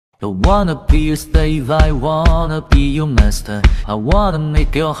Don't wanna be your slave, I wanna be your master. I wanna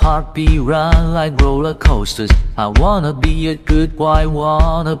make your heart beat run like roller coasters. I wanna be a good boy,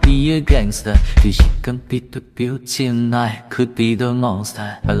 wanna be a gangster. 与心跟笔的表情 I could be the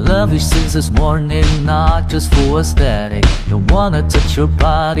monster. I love you since this morning, not just for aesthetic. Don't wanna touch your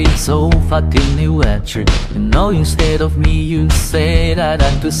body, so fucking electric. You know instead of me, you say that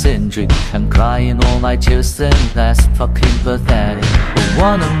I'm too centric. I'm crying all my tears and that's fucking pathetic. I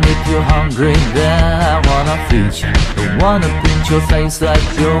wanna make you hungry, then I wanna feed you. I wanna paint your face like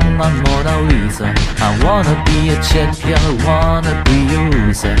you're my Mona Lisa. I wanna be a champion, I wanna be a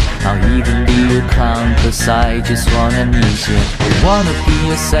loser. I'll even be a clown, cause I just wanna meet you. I wanna be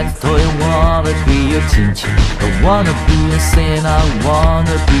a sex toy, I wanna be a teacher. I wanna be a saint, I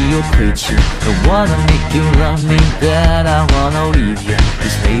wanna be your creature. I wanna make you love me, then I wanna leave you.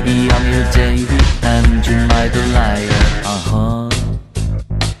 Cause baby I'm your David and you're my Delilah.